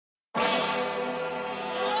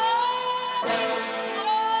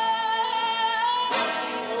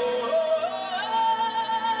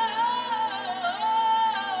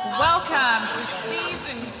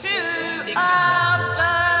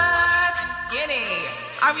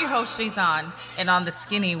I'm your host, Shazan, and on The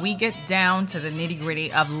Skinny, we get down to the nitty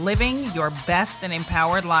gritty of living your best and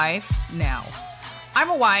empowered life now.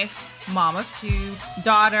 I'm a wife, mom of two,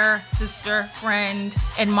 daughter, sister, friend,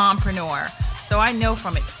 and mompreneur. So I know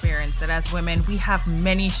from experience that as women, we have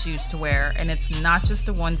many shoes to wear, and it's not just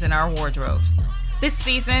the ones in our wardrobes. This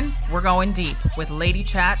season, we're going deep with lady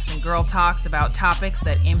chats and girl talks about topics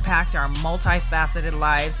that impact our multifaceted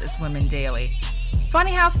lives as women daily.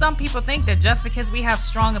 Funny how some people think that just because we have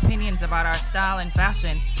strong opinions about our style and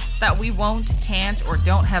fashion, that we won't, can't, or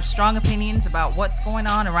don't have strong opinions about what's going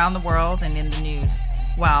on around the world and in the news.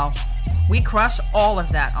 Well, we crush all of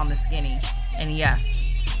that on The Skinny. And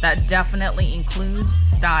yes, that definitely includes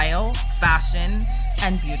style, fashion,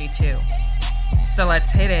 and beauty too. So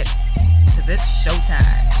let's hit it, because it's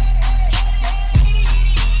showtime.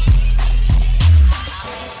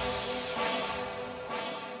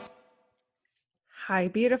 Hi,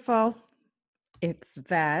 beautiful. It's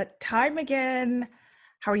that time again.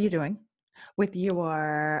 How are you doing? With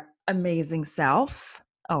your amazing self?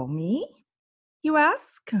 Oh, me? You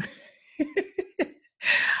ask?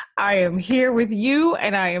 I am here with you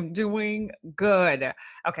and I am doing good.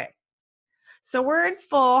 Okay. So we're in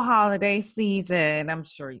full holiday season. I'm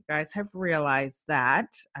sure you guys have realized that.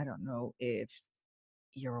 I don't know if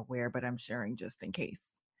you're aware, but I'm sharing just in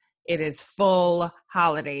case. It is full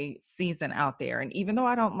holiday season out there. And even though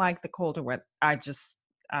I don't like the colder weather,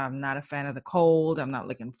 I'm not a fan of the cold. I'm not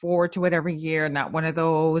looking forward to it every year. Not one of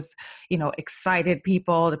those, excited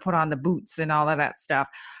people to put on the boots and all of that stuff.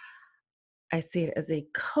 I see it as a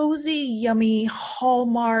cozy, yummy,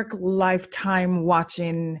 Hallmark lifetime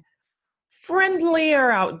watching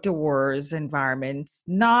friendlier outdoors environments,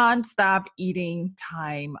 nonstop eating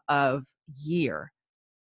time of year.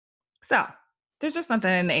 So there's just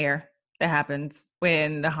something in the air that happens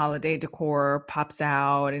when the holiday decor pops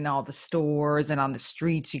out in all the stores and on the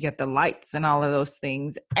streets. You get the lights and all of those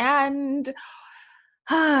things. And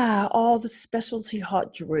all the specialty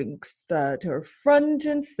hot drinks that are front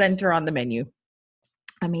and center on the menu.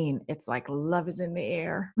 I mean, it's like love is in the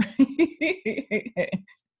air.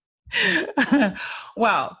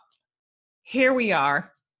 Well, here we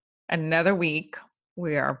are, another week.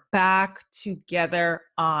 We are back together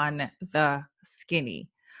on The Skinny.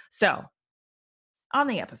 So, on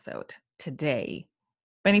the episode today,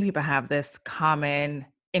 many people have this common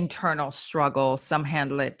internal struggle. Some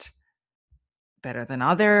handle it better than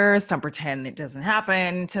others. Some pretend it doesn't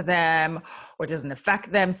happen to them or doesn't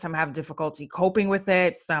affect them. Some have difficulty coping with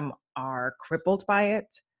it. Some are crippled by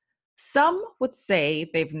it. Some would say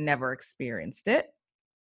they've never experienced it.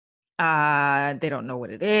 They don't know what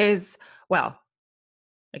it is. Well,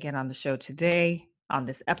 again, on the show today, on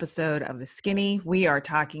this episode of The Skinny, we are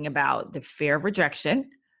talking about the fear of rejection,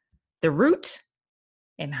 the root,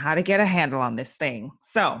 and how to get a handle on this thing.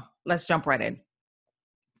 So let's jump right in.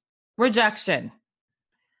 Rejection.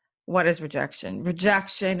 What is rejection?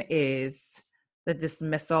 Rejection is the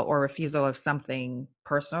dismissal or refusal of something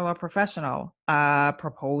personal or professional, a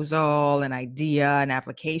proposal, an idea, an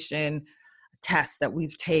application, a test that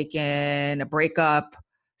we've taken, a breakup,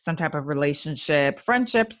 some type of relationship,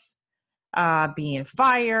 friendships, being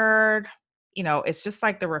fired. It's just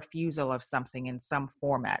like the refusal of something in some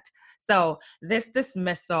format. So this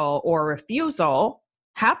dismissal or refusal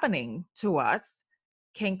happening to us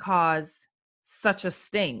can cause such a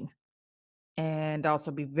sting and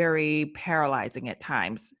also be very paralyzing at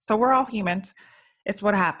times. So we're all humans. It's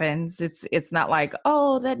what happens. It's not like,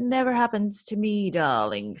 oh, that never happens to me,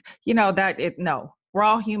 darling. No. We're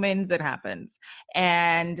all humans, it happens.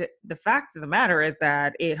 And the fact of the matter is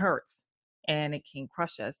that it hurts and it can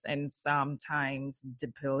crush us and sometimes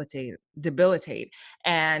debilitate.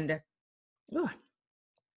 And ooh, I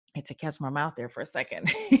had to catch my mouth there for a second.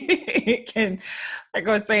 It can, like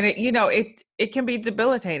I was saying, it can be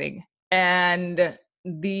debilitating. And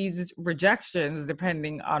these rejections,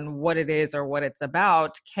 depending on what it is or what it's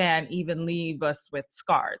about, can even leave us with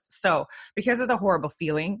scars. So because of the horrible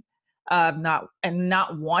feeling of not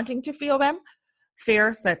wanting to feel them,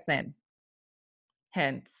 fear sets in.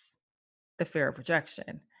 Hence the fear of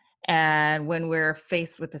rejection. And when we're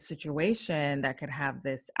faced with a situation that could have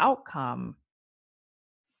this outcome,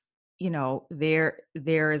 there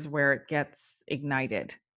is where it gets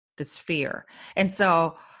ignited, this fear. And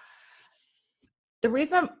so the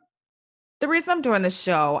reason I'm doing this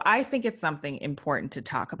show, I think it's something important to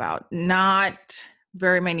talk about. Not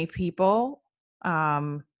very many people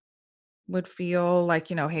would feel like,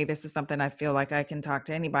 hey, this is something I feel like I can talk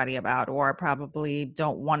to anybody about, or I probably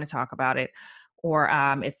don't want to talk about it, or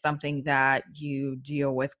it's something that you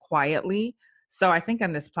deal with quietly. So I think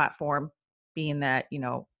on this platform, being that,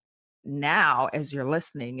 now, as you're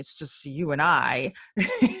listening, it's just you and I.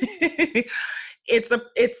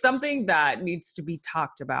 It's something that needs to be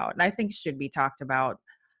talked about, and I think should be talked about.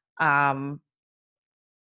 Um,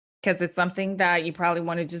 because it's something that you probably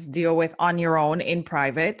want to just deal with on your own in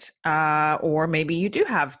private, or maybe you do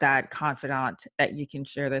have that confidant that you can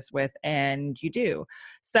share this with, and you do.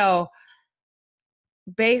 So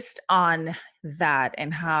based on that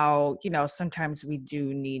and how, sometimes we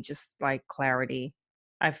do need just like clarity,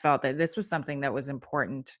 I felt that this was something that was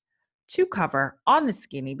important to cover on the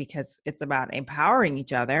skinny, because it's about empowering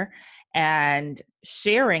each other and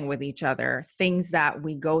sharing with each other things that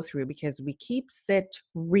we go through, because we keep it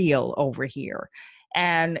real over here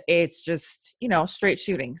and it's just, straight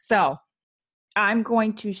shooting. So I'm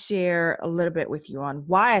going to share a little bit with you on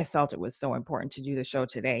why I felt it was so important to do the show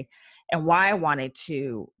today and why I wanted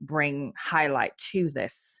to bring highlight to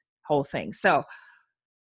this whole thing. So,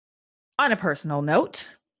 on a personal note,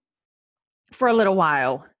 for a little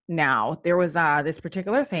while now, there was this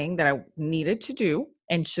particular thing that I needed to do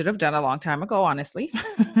and should have done a long time ago, honestly.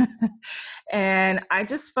 And I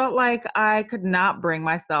just felt like I could not bring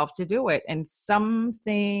myself to do it. And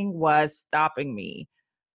something was stopping me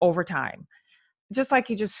over time. Just like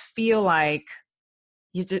you just feel like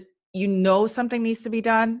you just something needs to be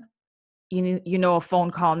done. A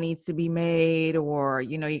phone call needs to be made, or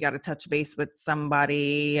you got to touch base with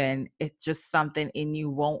somebody, and it's just something in you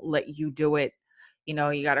won't let you do it.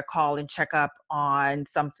 You got to call and check up on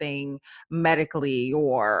something medically,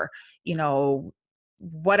 or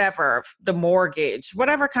whatever, the mortgage,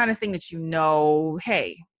 whatever kind of thing that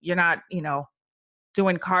hey, you're not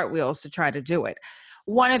doing cartwheels to try to do it.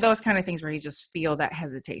 One of those kind of things where you just feel that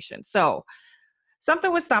hesitation. So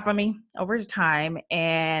something was stopping me over time.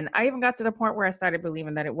 And I even got to the point where I started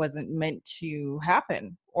believing that it wasn't meant to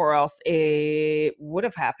happen, or else it would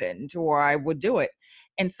have happened, or I would do it.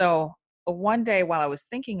 And so one day, while I was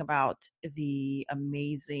thinking about the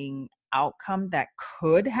amazing outcome that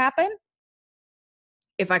could happen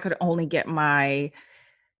if I could only get my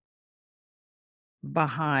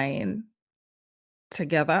behind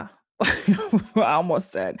together. I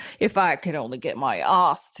almost said, if I could only get my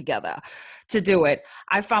ass together to do it,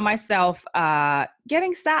 I found myself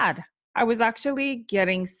getting sad. I was actually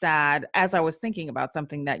getting sad as I was thinking about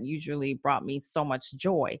something that usually brought me so much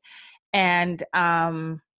joy. And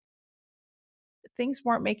things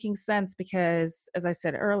weren't making sense because, as I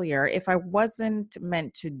said earlier, if I wasn't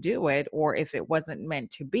meant to do it, or if it wasn't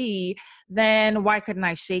meant to be, then why couldn't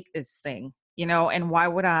I shake this thing? And why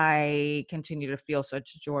would I continue to feel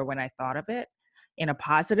such joy when I thought of it in a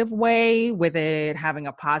positive way, with it having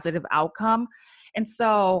a positive outcome? And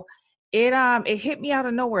so it hit me out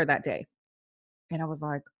of nowhere that day. And I was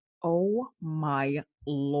like, oh my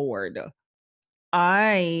Lord,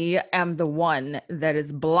 I am the one that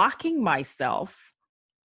is blocking myself,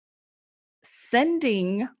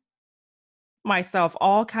 sending myself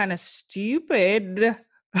all kind of stupid,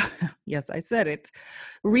 yes, I said it,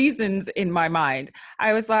 reasons in my mind.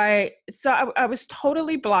 I was like, I was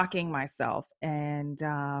totally blocking myself. And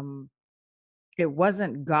it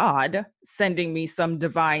wasn't God sending me some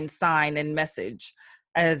divine sign and message,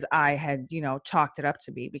 as I had, chalked it up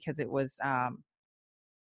to be, because it was,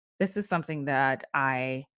 this is something that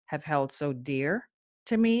I have held so dear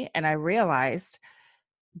to me. And I realized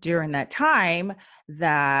during that time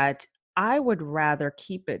that I would rather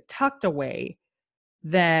keep it tucked away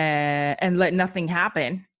than and let nothing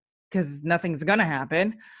happen, because nothing's going to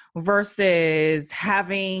happen, versus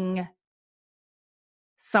having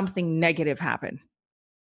something negative happen.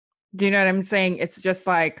 Do you know what I'm saying? It's just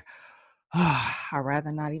like, I'd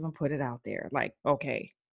rather not even put it out there. Like, okay,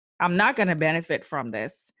 I'm not going to benefit from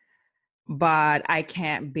this, but I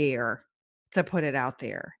can't bear to put it out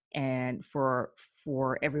there and for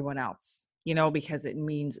everyone else, because it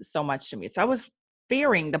means so much to me. So I was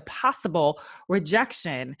fearing the possible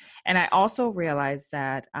rejection. And I also realized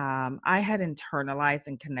that I had internalized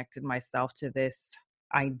and connected myself to this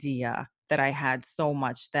idea that I had so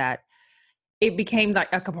much that it became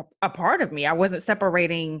like a part of me. I wasn't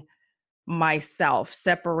separating myself,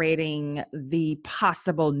 separating the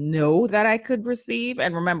possible no that I could receive.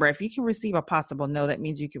 And remember, if you can receive a possible no, that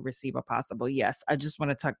means you could receive a possible yes. I just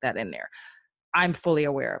want to tuck that in there. I'm fully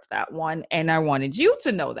aware of that one. And I wanted you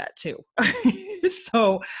to know that too.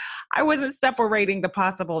 So I wasn't separating the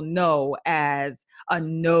possible no as a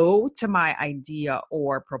no to my idea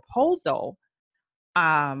or proposal.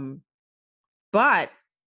 But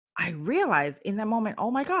I realized in that moment, oh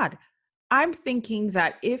my God, I'm thinking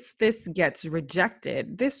that if this gets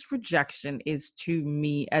rejected, this rejection is to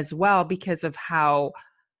me as well, because of how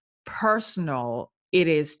personal it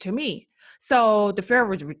is to me. So the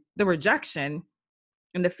fear of the rejection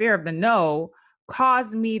and the fear of the no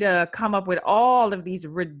caused me to come up with all of these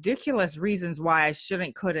ridiculous reasons why I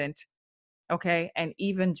shouldn't, couldn't, okay, and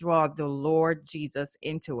even draw the Lord Jesus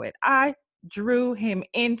into it. I drew him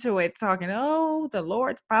into it, talking, oh, the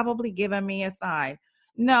Lord's probably giving me a sign.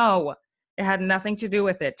 No, it had nothing to do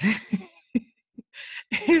with it.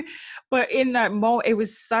 But in that moment, it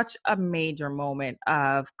was such a major moment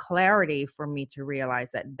of clarity for me to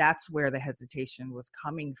realize that that's where the hesitation was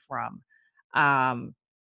coming from. Um,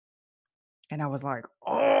 and I was like,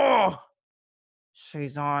 oh,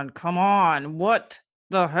 Shazan, come on. What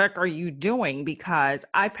the heck are you doing? Because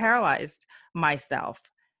I paralyzed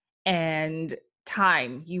myself, and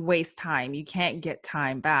time, you waste time. You can't get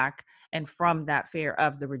time back. And from that fear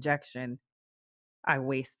of the rejection, I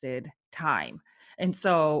wasted time. And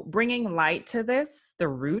so bringing light to this, the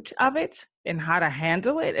root of it and how to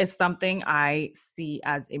handle it, is something I see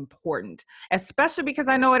as important, especially because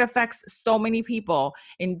I know it affects so many people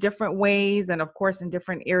in different ways and, of course, in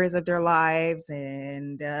different areas of their lives.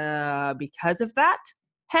 And because of that,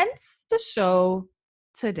 hence the show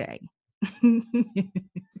today.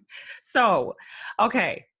 So,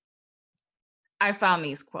 okay, I found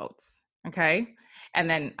these quotes. Okay. And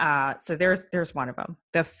then so there's one of them.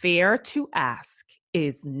 The fear to ask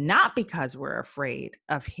is not because we're afraid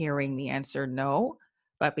of hearing the answer no,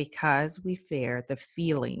 but because we fear the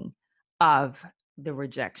feeling of the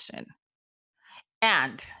rejection.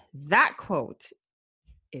 And that quote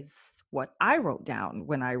is what I wrote down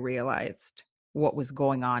when I realized what was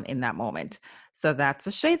going on in that moment. So that's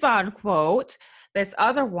a Shazan quote. This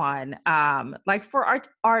other one, like for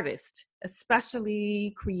artists,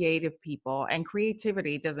 especially creative people, and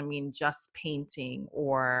creativity doesn't mean just painting,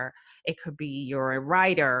 or it could be you're a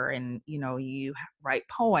writer and you write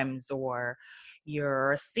poems, or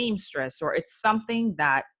you're a seamstress, or it's something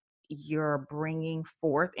that you're bringing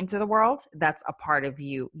forth into the world that's a part of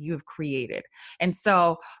you've created. And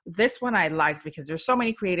so this one I liked because there's so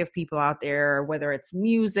many creative people out there, whether it's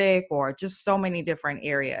music or just so many different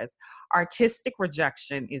areas. Artistic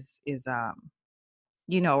rejection is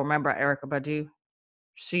remember Erykah Badu?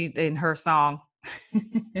 She, in her song,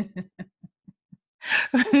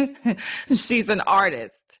 she's an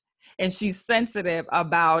artist and she's sensitive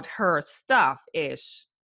about her stuff ish.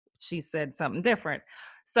 She said something different.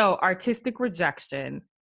 So artistic rejection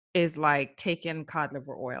is like taking cod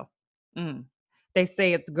liver oil. Mm. They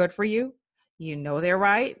say it's good for you. You know they're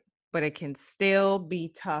right, but it can still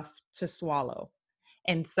be tough to swallow.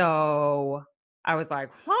 And so I was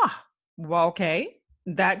like, well, okay,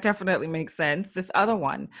 that definitely makes sense. This other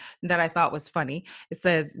one that I thought was funny, it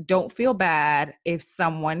says, don't feel bad if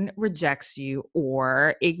someone rejects you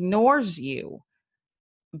or ignores you,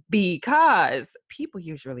 because people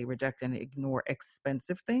usually reject and ignore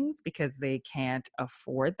expensive things because they can't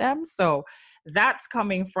afford them. So that's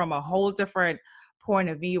coming from a whole different point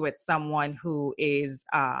of view. It's someone who is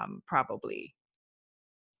probably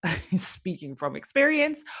speaking from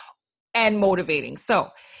experience and motivating. So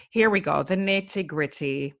here we go, the nitty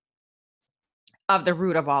gritty of the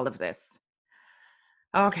root of all of this.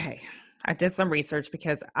 Okay, I did some research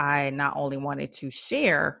because I not only wanted to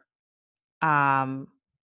share um,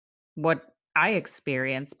 what I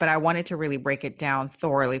experienced, but I wanted to really break it down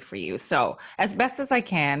thoroughly for you. So, as best as I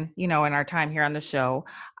can, in our time here on the show,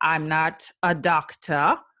 I'm not a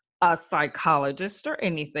doctor, a psychologist, or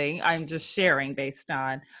anything. I'm just sharing based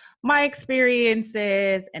on my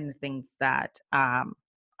experiences and the things that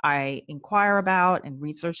I inquire about and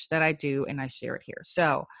research that I do, and I share it here.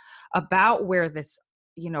 So, about where this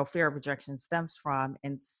fear of rejection stems from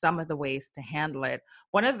and some of the ways to handle it.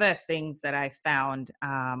 One of the things that I found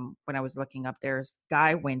when I was looking up, there's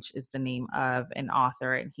Guy Winch is the name of an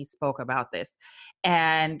author, and he spoke about this.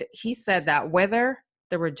 And he said that whether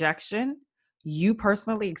the rejection you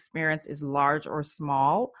personally experience is large or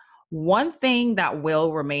small, one thing that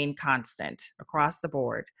will remain constant across the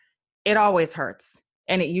board, it always hurts.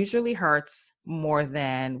 And it usually hurts more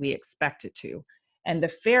than we expect it to. And the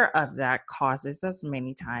fear of that causes us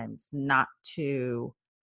many times not to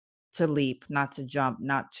leap, not to jump,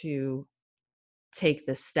 not to take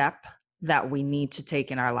the step that we need to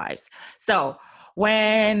take in our lives. So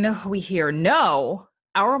when we hear no,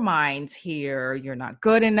 our minds hear you're not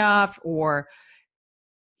good enough, or,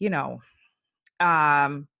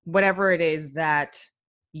 whatever it is that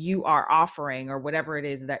you are offering, or whatever it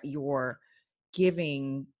is that you're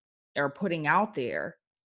giving or putting out there,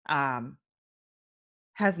 um,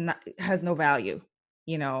 has no value.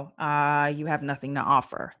 You have nothing to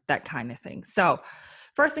offer, that kind of thing. So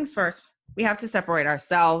first things first, we have to separate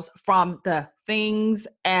ourselves from the things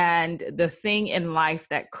and the thing in life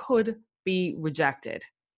that could be rejected.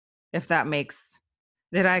 If that makes,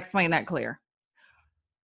 did I explain that clear?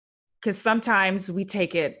 Because sometimes we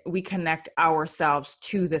connect ourselves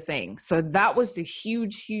to the thing. So that was the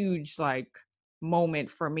huge, like moment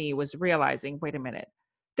for me, was realizing, wait a minute,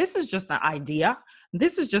 this is just an idea.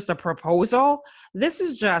 This is just a proposal. This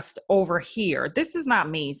is just over here. This is not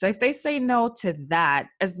me. So if they say no to that,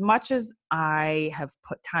 as much as I have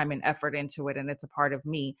put time and effort into it and it's a part of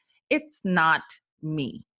me, it's not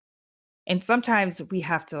me. And sometimes we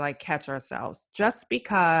have to like catch ourselves. Just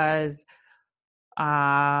because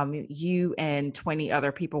you and 20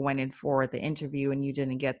 other people went in for the interview and you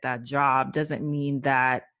didn't get that job doesn't mean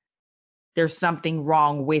that there's something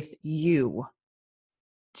wrong with you.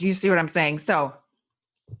 Do you see what I'm saying? So,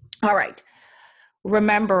 all right.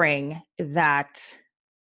 Remembering that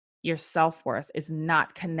your self-worth is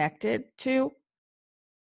not connected to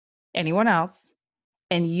anyone else,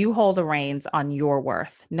 and you hold the reins on your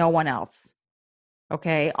worth, no one else.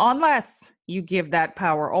 Okay. Unless you give that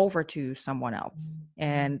power over to someone else.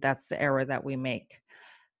 And that's the error that we make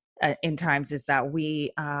in times, is that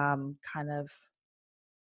we kind of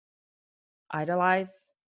idolize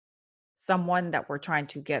someone that we're trying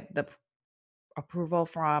to get the approval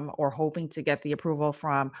from, or hoping to get the approval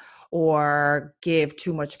from, or give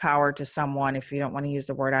too much power to someone. If you don't want to use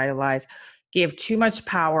the word idolize, give too much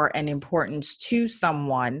power and importance to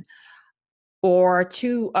someone or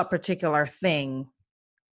to a particular thing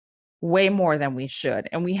way more than we should.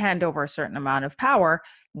 And we hand over a certain amount of power.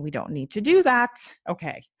 We don't need to do that.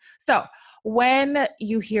 Okay. So when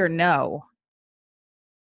you hear no,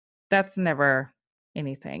 that's never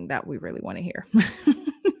anything that we really want to hear.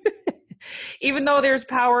 Even though there's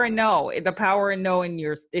power in no, the power in no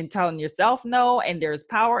in telling yourself no, and there's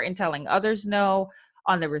power in telling others no.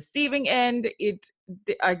 On the receiving end,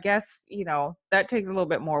 I guess, that takes a little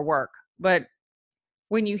bit more work. But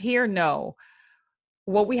when you hear no,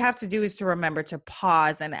 what we have to do is to remember to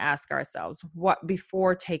pause and ask ourselves, what,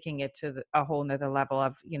 before taking it to a whole nother level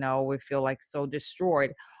of, we feel like so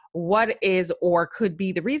destroyed, what is or could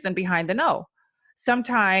be the reason behind the no?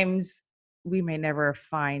 Sometimes we may never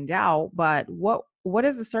find out, but what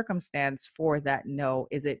is the circumstance for that no?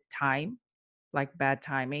 Is it time? Like bad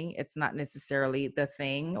timing? It's not necessarily the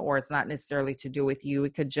thing, or it's not necessarily to do with you.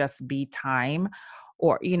 It could just be time,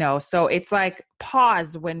 or, so it's like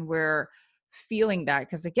pause when we're feeling that.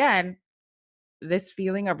 Because again, this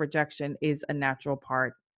feeling of rejection is a natural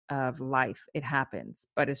part of life. It happens,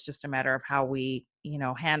 but it's just a matter of how we,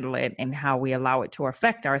 handle it and how we allow it to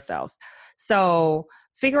affect ourselves. So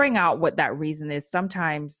figuring out what that reason is,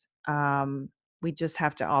 sometimes we just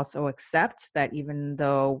have to also accept that even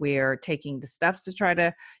though we're taking the steps to try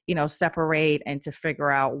to, separate and to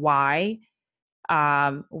figure out why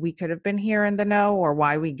we could have been hearing the no, or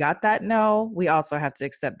why we got that no, we also have to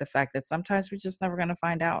accept the fact that sometimes we're just never going to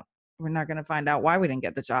find out. We're not going to find out why we didn't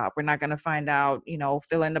get the job. We're not going to find out,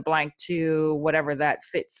 fill in the blank to whatever that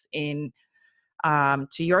fits in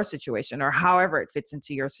to your situation, or however it fits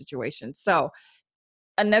into your situation. So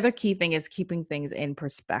another key thing is keeping things in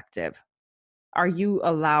perspective. Are you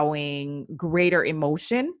allowing greater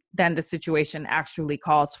emotion than the situation actually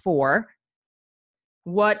calls for?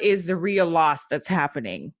 What is the real loss that's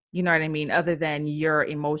happening? You know what I mean? Other than your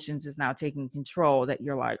emotions is now taking control, that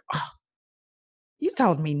you're like, oh, you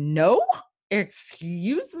told me no?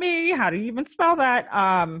 Excuse me. How do you even spell that?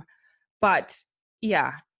 But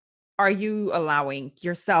yeah, are you allowing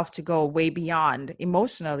yourself to go way beyond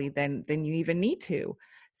emotionally than you even need to?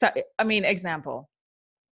 So, I mean, example,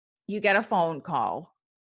 you get a phone call.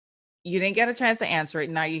 You didn't get a chance to answer it.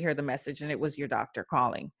 Now you hear the message and it was your doctor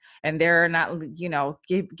calling, and they're not,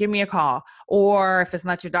 give me a call. Or if it's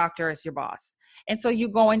not your doctor, it's your boss. And so you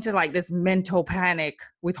go into like this mental panic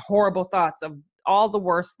with horrible thoughts of all the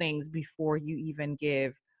worst things before you even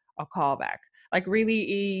give a call back. Like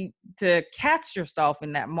really to catch yourself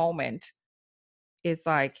in that moment is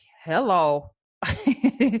like, hello,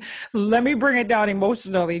 let me bring it down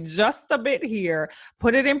emotionally just a bit here,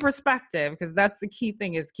 put it in perspective, because that's the key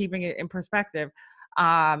thing, is keeping it in perspective.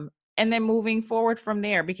 And then moving forward from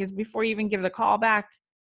there, because before you even give the call back,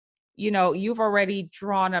 you've already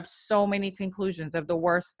drawn up so many conclusions of the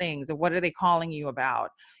worst things, of what are they calling you about,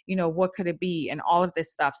 what could it be, and all of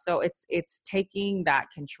this stuff. So it's taking that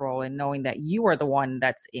control and knowing that you are the one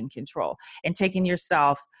that's in control, and taking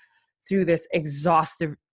yourself through this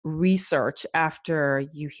exhaustive research after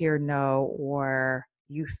you hear no or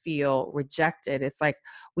you feel rejected. It's like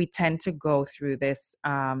we tend to go through this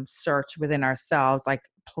search within ourselves, like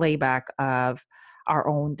playback of our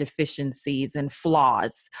own deficiencies and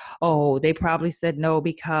flaws. Oh, they probably said no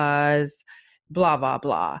because blah blah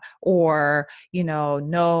blah, or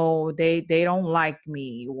no, they don't like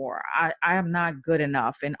me, or I am not good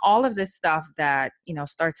enough, and all of this stuff that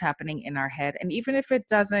starts happening in our head. And even if it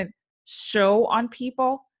doesn't show on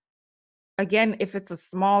people, again, if it's a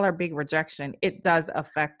small or big rejection, it does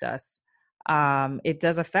affect us. It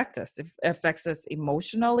does affect us. It affects us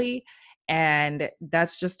emotionally. And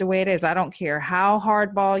that's just the way it is. I don't care how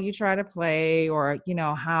hardball you try to play, or,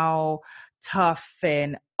 how tough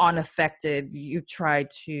and unaffected you try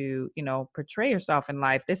to, portray yourself in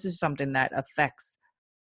life. This is something that affects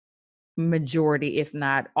majority, if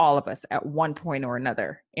not all of us, at one point or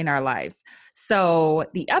another in our lives. So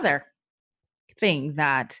the other thing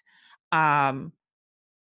that um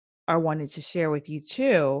I wanted to share with you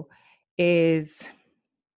too is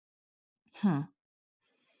hmm,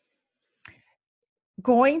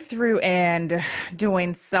 going through and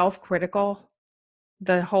doing self-critical,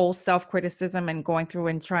 the whole self-criticism, and going through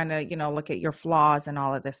and trying to, look at your flaws and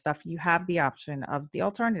all of this stuff. You have the option of the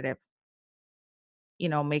alternative,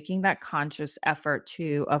 making that conscious effort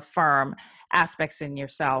to affirm aspects in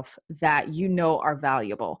yourself that are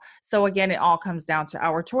valuable. So again, it all comes down to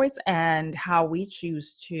our choice and how we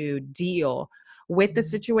choose to deal with the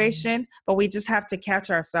situation, but we just have to catch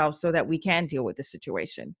ourselves so that we can deal with the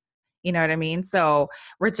situation. You know what I mean? So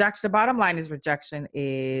rejection, the bottom line is rejection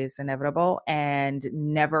is inevitable and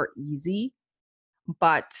never easy,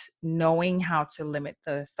 but knowing how to limit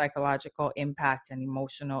the psychological impact and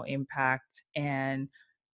emotional impact, and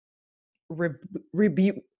Reb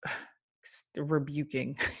rebu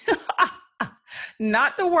rebuking.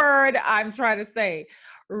 Not the word I'm trying to say.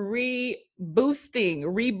 Reboosting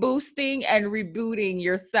and rebooting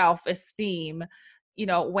your self-esteem.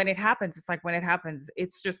 When it happens, it's like when it happens,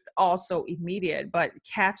 it's just also immediate, but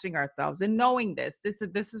catching ourselves and knowing this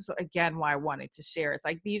is again why I wanted to share. It's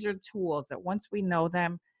like these are tools that once we know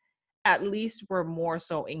them, at least we're more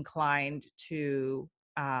so inclined to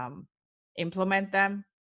implement them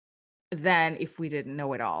than if we didn't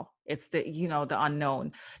know it all. It's the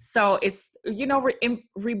unknown. So it's,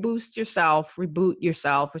 reboost yourself, reboot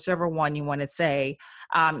yourself, whichever one you want to say,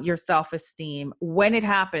 your self-esteem. When it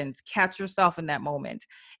happens, catch yourself in that moment.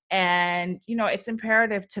 And, it's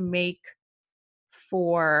imperative to make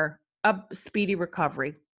for a speedy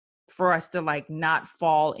recovery, for us to like not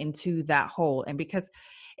fall into that hole. And because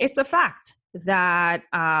it's a fact that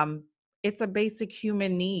it's a basic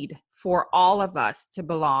human need for all of us to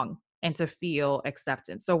belong and to feel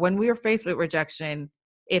acceptance. So when we are faced with rejection,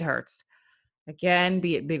 it hurts. Again,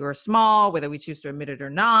 be it big or small, whether we choose to admit it or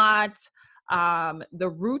not. The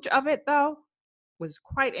root of it, though, was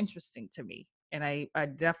quite interesting to me. And I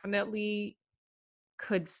definitely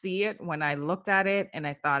could see it when I looked at it and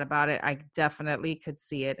I thought about it. I definitely could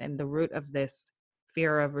see it. And the root of this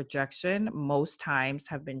fear of rejection most times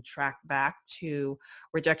have been tracked back to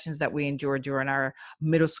rejections that we endured during our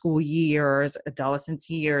middle school years, adolescence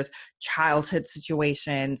years, childhood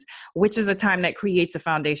situations, which is a time that creates a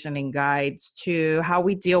foundation and guides to how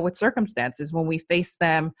we deal with circumstances when we face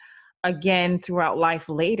them again throughout life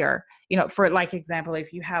later. For like example,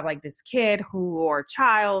 if you have like this kid or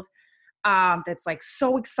child that's like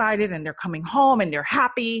so excited and they're coming home and they're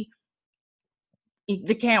happy.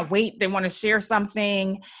 They can't wait. They want to share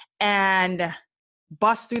something and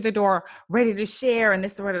bust through the door, ready to share, and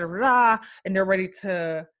this, and they're ready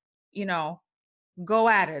to, you know, go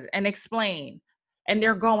at it and explain. And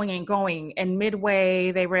they're going and going. And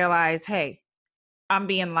midway, they realize, hey, I'm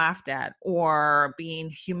being laughed at or being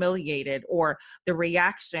humiliated, or the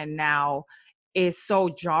reaction now is so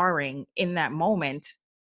jarring in that moment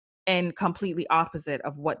and completely opposite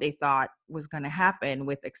of what they thought was going to happen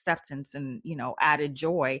with acceptance and added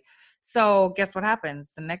joy. So guess what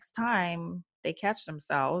happens the next time they catch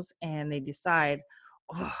themselves and they decide,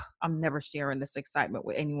 oh, I'm never sharing this excitement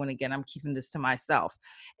with anyone again. I'm keeping this to myself,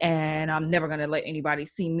 and I'm never going to let anybody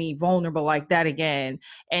see me vulnerable like that again.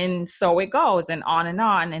 And so it goes and on and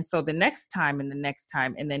on. And so the next time and the next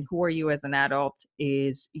time, and then who are you as an adult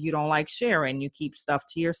is you don't like sharing, you keep stuff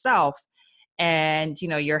to yourself, and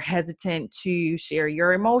you're hesitant to share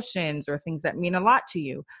your emotions or things that mean a lot to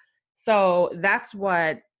you. So that's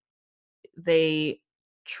what they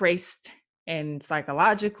traced, and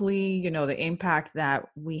psychologically, the impact that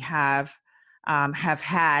we have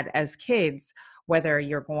had as kids, whether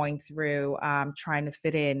you're going through trying to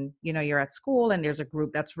fit in, you're at school and there's a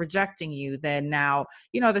group that's rejecting you, then now,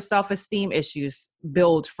 the self-esteem issues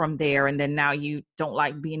build from there. And then now you don't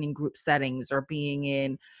like being in group settings or being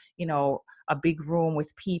in, a big room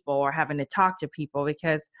with people or having to talk to people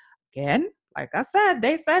because, again, like I said,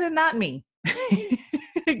 they said it, not me.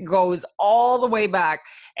 It goes all the way back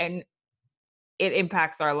and it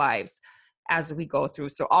impacts our lives as we go through.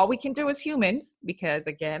 So all we can do as humans, because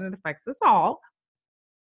again, it affects us all,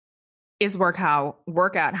 is work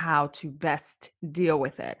out how to best deal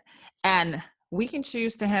with it. And we can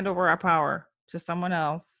choose to hand over our power to someone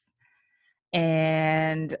else.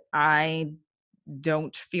 And I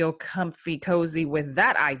don't feel comfy, cozy with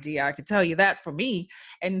that idea. I can tell you that for me.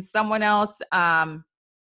 And someone else we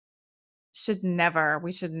should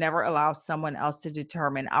never allow someone else to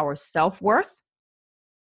determine our self-worth,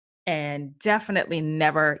 and definitely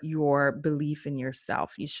never your belief in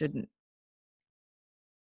yourself. You shouldn't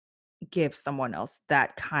give someone else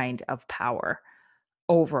that kind of power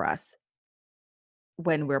over us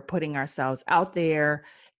when we're putting ourselves out there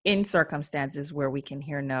in circumstances where we can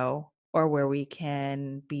hear no, or where we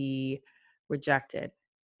can be rejected.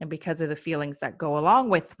 And because of the feelings that go along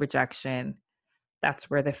with rejection, that's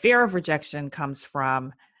where the fear of rejection comes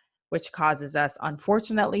from, which causes us,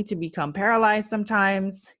 unfortunately, to become paralyzed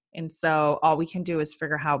sometimes. And so all we can do is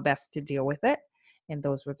figure how best to deal with it. And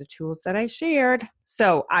those were the tools that I shared.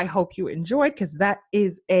 So I hope you enjoyed, because that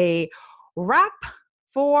is a wrap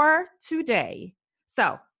for today.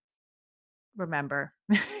 So remember,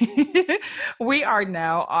 we are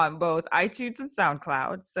now on both iTunes and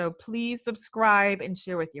SoundCloud. So please subscribe and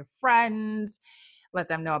share with your friends. Let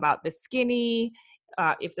them know about the Skinny.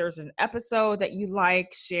 If there's an episode that you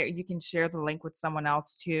like, you can share the link with someone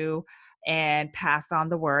else too, and pass on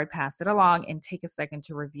the word, pass it along, and take a second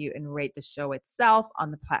to review and rate the show itself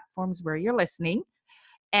on the platforms where you're listening.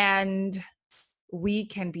 And we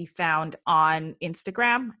can be found on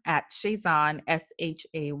Instagram at Shayzon,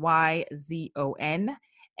 SHAYZON,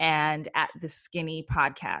 and at The Skinny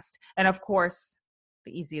Podcast. And of course,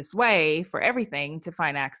 the easiest way for everything to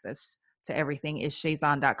find access to everything is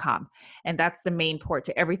shayzon.com. And that's the main port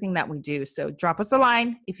to everything that we do. So drop us a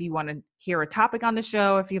line if you want to hear a topic on the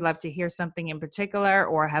show, if you'd love to hear something in particular,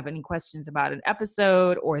 or have any questions about an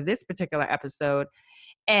episode or this particular episode,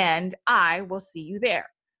 and I will see you there.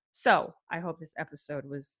 So I hope this episode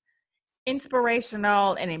was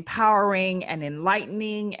inspirational and empowering and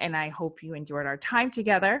enlightening, and I hope you enjoyed our time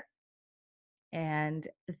together. And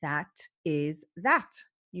that is that.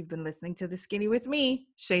 You've been listening to The Skinny with me,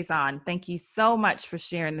 Shayzon. Thank you so much for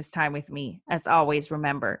sharing this time with me. As always,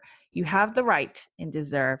 remember, you have the right and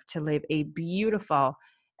deserve to live a beautiful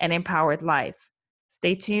and empowered life.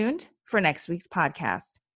 Stay tuned for next week's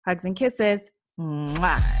podcast. Hugs and kisses.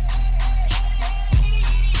 Mwah.